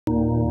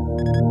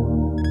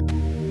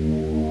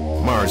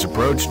Mars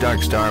approach,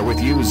 Dark Star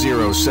with you,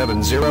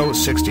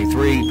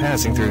 07063,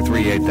 passing through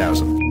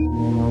 38,000.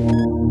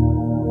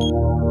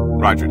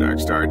 Roger, Dark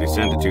Star.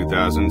 Descend to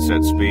 2000,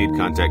 set speed,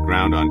 contact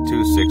ground on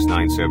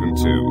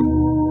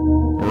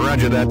 26972.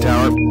 Roger that,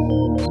 tower.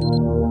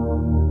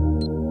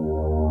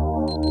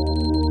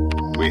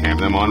 We have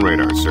them on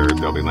radar, sir.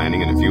 They'll be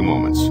landing in a few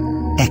moments.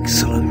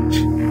 Excellent.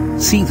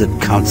 See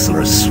that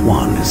Counselor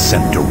Swan is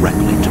sent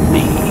directly to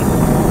me.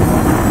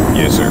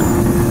 Yes, sir.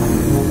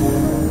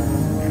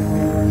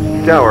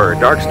 Tower,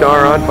 Dark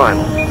Star on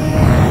final.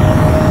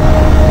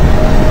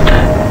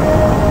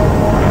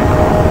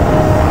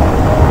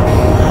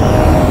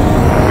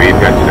 We've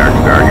got you, Dark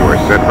Star. You are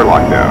set for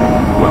lockdown.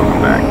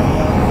 Welcome back.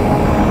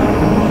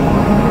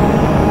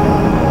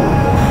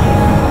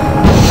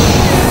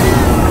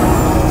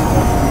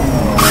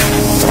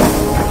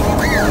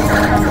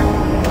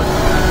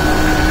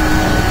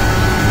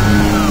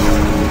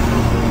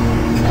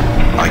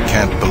 I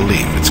can't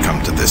believe it's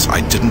come to this.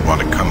 I didn't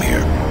want to come here.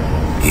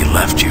 He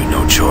left you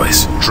no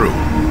choice. True,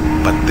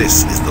 but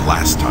this is the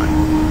last time.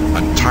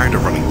 I'm tired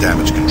of running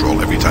damage control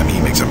every time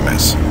he makes a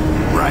mess.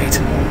 Right.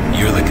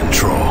 You're the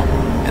control.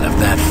 And if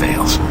that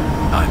fails,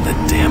 I'm the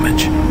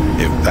damage.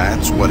 If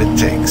that's what it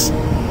takes,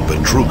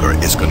 Betruger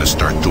is going to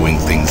start doing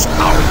things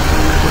our way.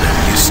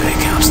 Whatever you say,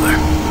 Counselor.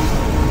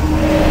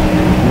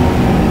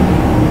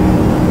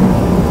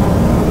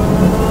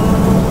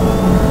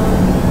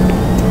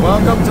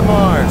 Welcome to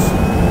Mars.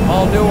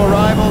 All new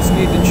arrivals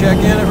need to check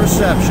in at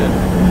reception.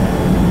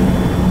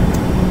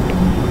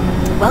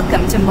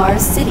 Welcome to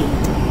Mars City,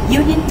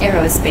 Union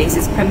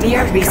Aerospace's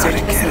premier research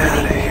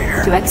facility.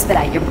 To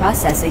expedite your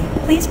processing,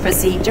 please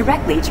proceed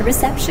directly to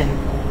reception.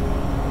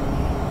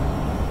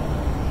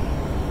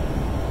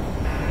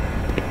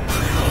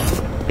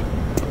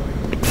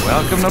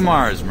 Welcome to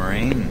Mars,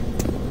 Marine.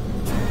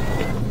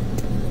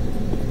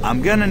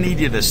 I'm gonna need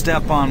you to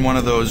step on one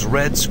of those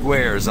red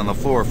squares on the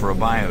floor for a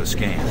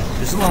bioscan.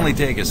 This'll only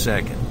take a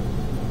second.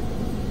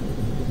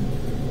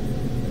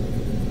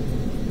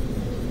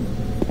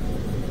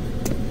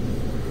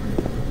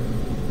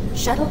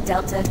 Shuttle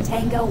Delta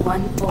Tango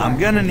 14. I'm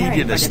gonna need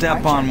you to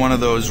step on one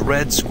of those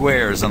red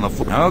squares on the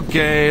floor.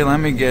 Okay, let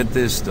me get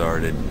this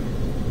started.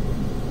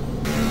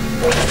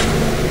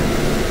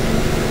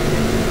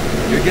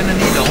 You're gonna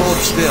need to hold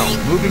still.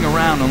 Moving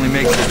around only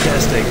makes the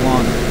test take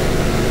longer.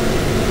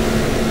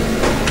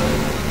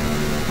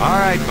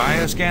 Alright,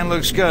 bioscan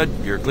looks good.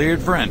 You're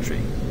cleared for entry.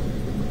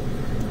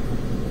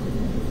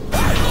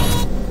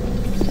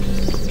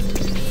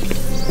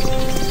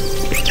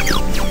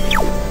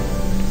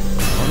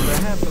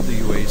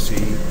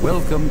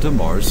 Welcome to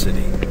Mars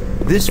City.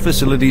 This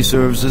facility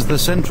serves as the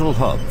central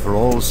hub for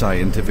all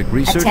scientific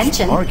research,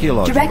 Attention.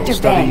 archaeological Director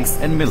study, Banks,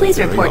 and military please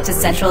report operations.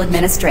 to Central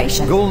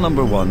Administration. Goal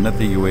number 1 at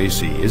the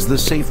UAC is the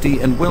safety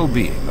and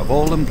well-being of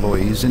all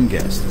employees and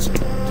guests.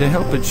 To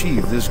help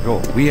achieve this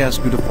goal, we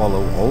ask you to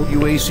follow all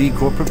UAC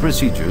corporate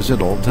procedures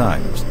at all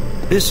times.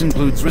 This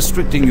includes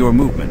restricting your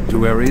movement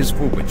to areas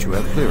for which you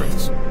have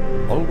clearance.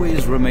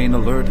 Always remain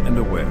alert and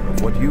aware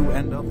of what you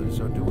and others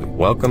are doing.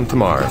 Welcome to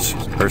Mars.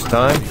 First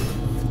time?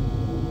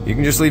 You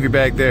can just leave your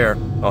bag there.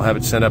 I'll have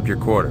it sent up your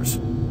quarters.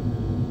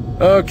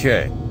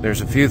 Okay,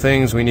 there's a few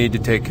things we need to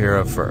take care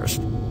of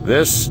first.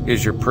 This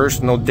is your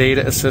personal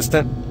data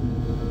assistant.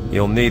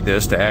 You'll need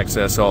this to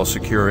access all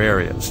secure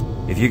areas.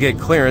 If you get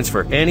clearance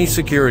for any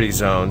security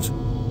zones,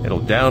 it'll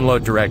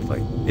download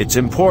directly. It's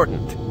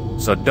important,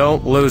 so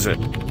don't lose it.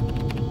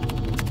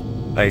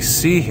 I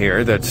see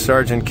here that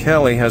Sergeant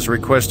Kelly has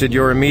requested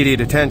your immediate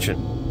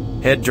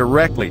attention. Head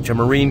directly to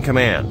Marine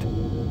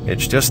Command.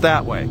 It's just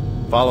that way.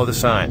 Follow the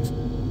signs.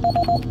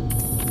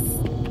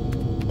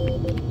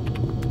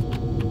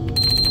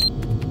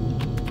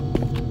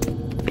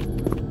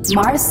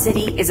 Mars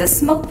City is a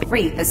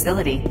smoke-free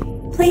facility.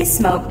 Please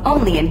smoke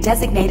only in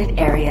designated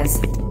areas.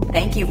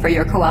 Thank you for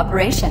your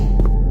cooperation.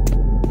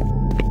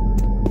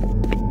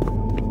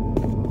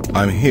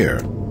 I'm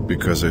here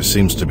because there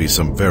seems to be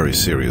some very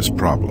serious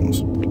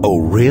problems. Oh,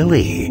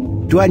 really?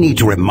 Do I need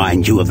to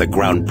remind you of the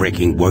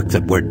groundbreaking work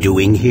that we're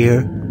doing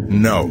here?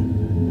 No,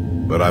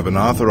 but I've been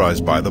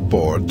authorized by the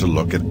board to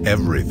look at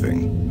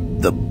everything.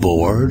 The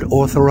board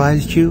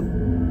authorized you?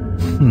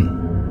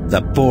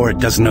 The board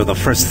doesn't know the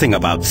first thing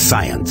about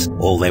science.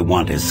 All they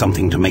want is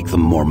something to make them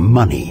more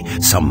money,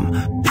 some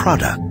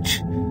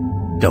product.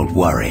 Don't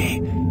worry,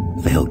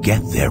 they'll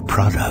get their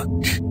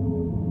product.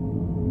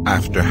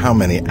 After how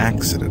many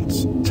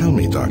accidents? Tell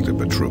me, Dr.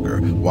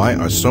 Betruger, why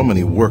are so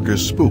many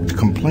workers spooked,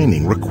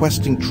 complaining,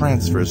 requesting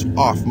transfers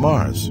off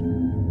Mars?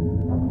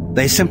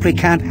 They simply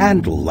can't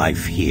handle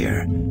life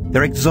here.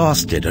 They're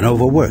exhausted and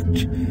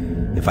overworked.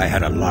 If I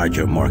had a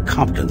larger, more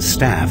competent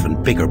staff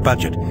and bigger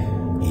budget,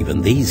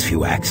 even these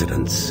few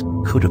accidents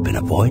could have been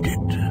avoided.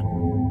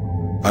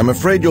 I'm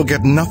afraid you'll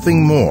get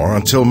nothing more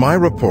until my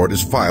report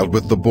is filed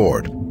with the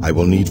board. I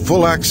will need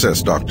full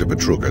access, Dr.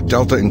 Betruger,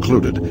 Delta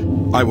included.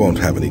 I won't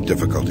have any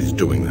difficulties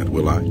doing that,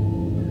 will I?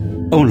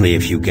 Only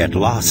if you get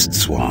lost,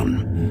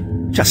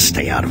 Swan. Just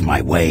stay out of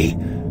my way.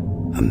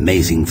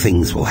 Amazing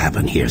things will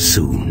happen here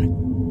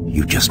soon.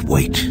 You just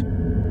wait.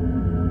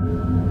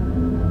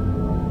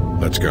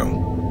 Let's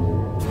go.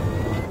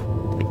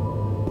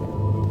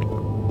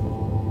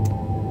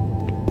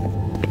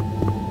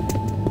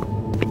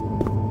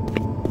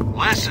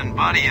 Listen,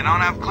 buddy, you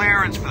don't have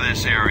clearance for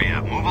this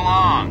area. Move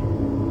along.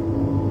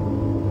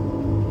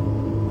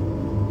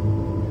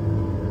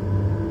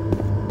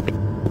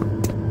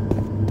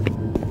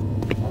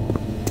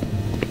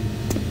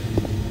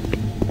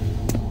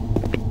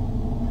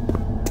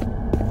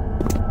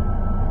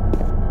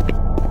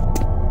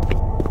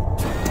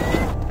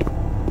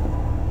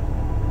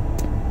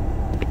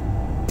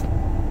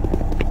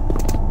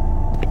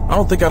 I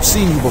don't think I've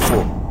seen you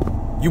before.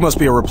 You must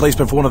be a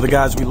replacement for one of the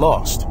guys we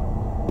lost.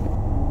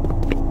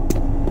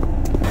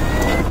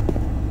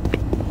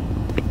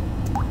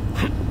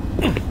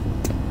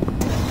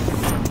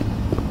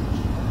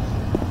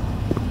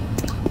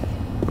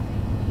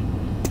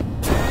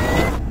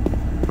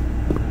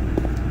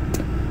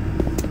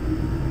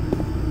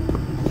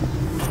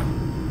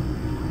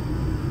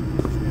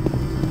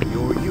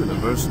 Your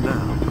universe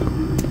now.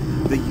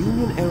 The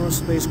Union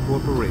Aerospace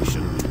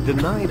Corporation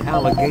denied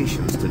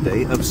allegations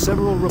today of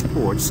several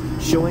reports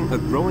showing a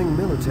growing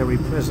military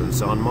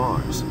presence on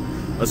Mars.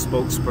 A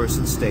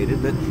spokesperson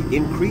stated that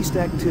increased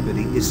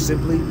activity is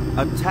simply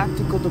a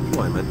tactical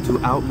deployment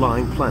to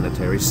outlying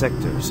planetary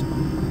sectors.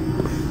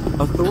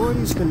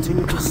 Authorities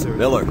continue to search...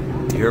 Miller,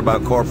 you hear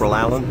about Corporal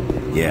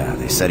Allen? Yeah,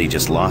 they said he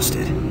just lost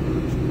it.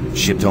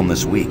 Shipped home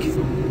this week.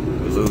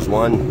 We lose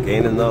one,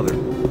 gain another.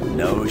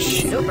 No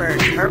shit. Super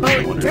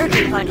Turbo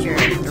Turkey Puncher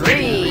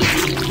 3.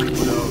 Who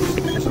knows?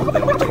 Just hope they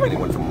don't take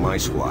anyone from my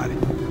squad.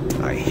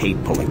 I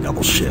hate pulling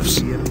double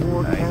shifts.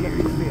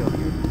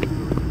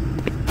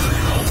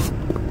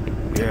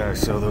 Yeah,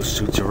 so those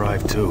suits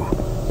arrived too.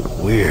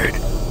 Weird.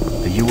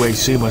 The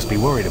UAC must be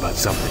worried about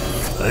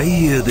something. I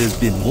hear there's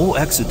been more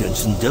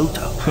accidents in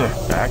Delta.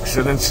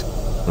 Accidents?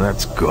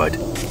 That's good.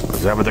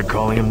 Is that what they're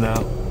calling them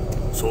now?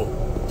 So,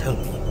 tell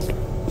me,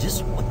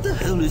 just what the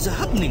hell is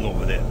happening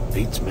over there?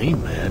 Beats me,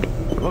 man.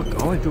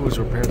 Look, all I do is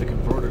repair the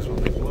converters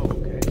when they blow,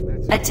 okay? That's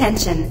it.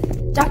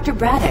 Attention. Dr.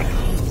 Braddock,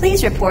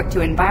 please report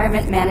to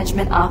Environment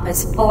Management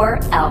Office 4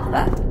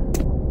 Alpha.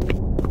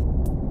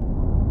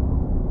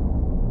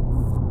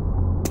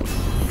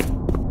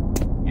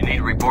 You need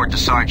to report to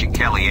Sergeant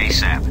Kelly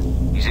ASAP.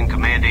 He's in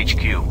Command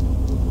HQ.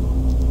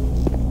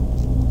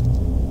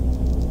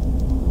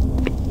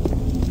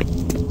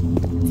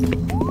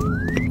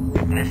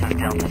 This is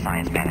Delta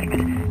Science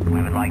Management.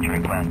 We would like to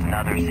request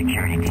another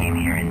security team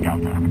here in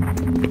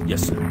Delta.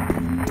 Yes, sir.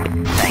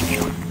 Thank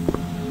you.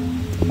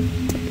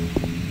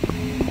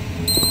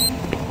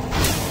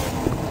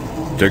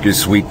 Took your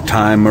sweet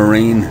time,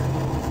 Marine?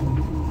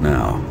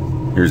 Now,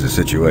 here's the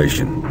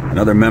situation.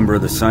 Another member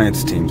of the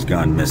science team's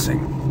gone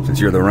missing. Since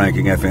you're the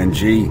ranking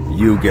FNG,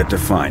 you get to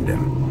find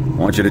him. I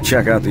want you to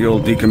check out the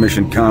old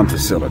decommissioned comm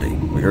facility.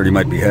 We heard he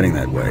might be heading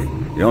that way.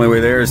 The only way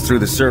there is through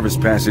the service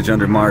passage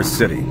under Mars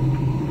City.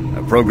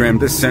 I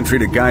programmed this sentry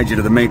to guide you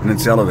to the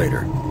maintenance elevator.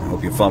 I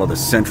hope you follow the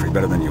sentry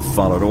better than you've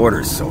followed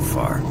orders so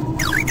far.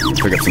 You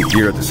pick up some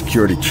gear at the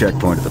security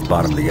checkpoint at the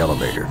bottom of the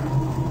elevator.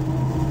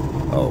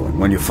 Oh, and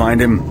when you find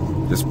him,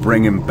 just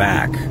bring him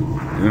back.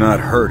 Do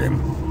not hurt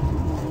him.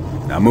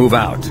 Now move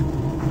out.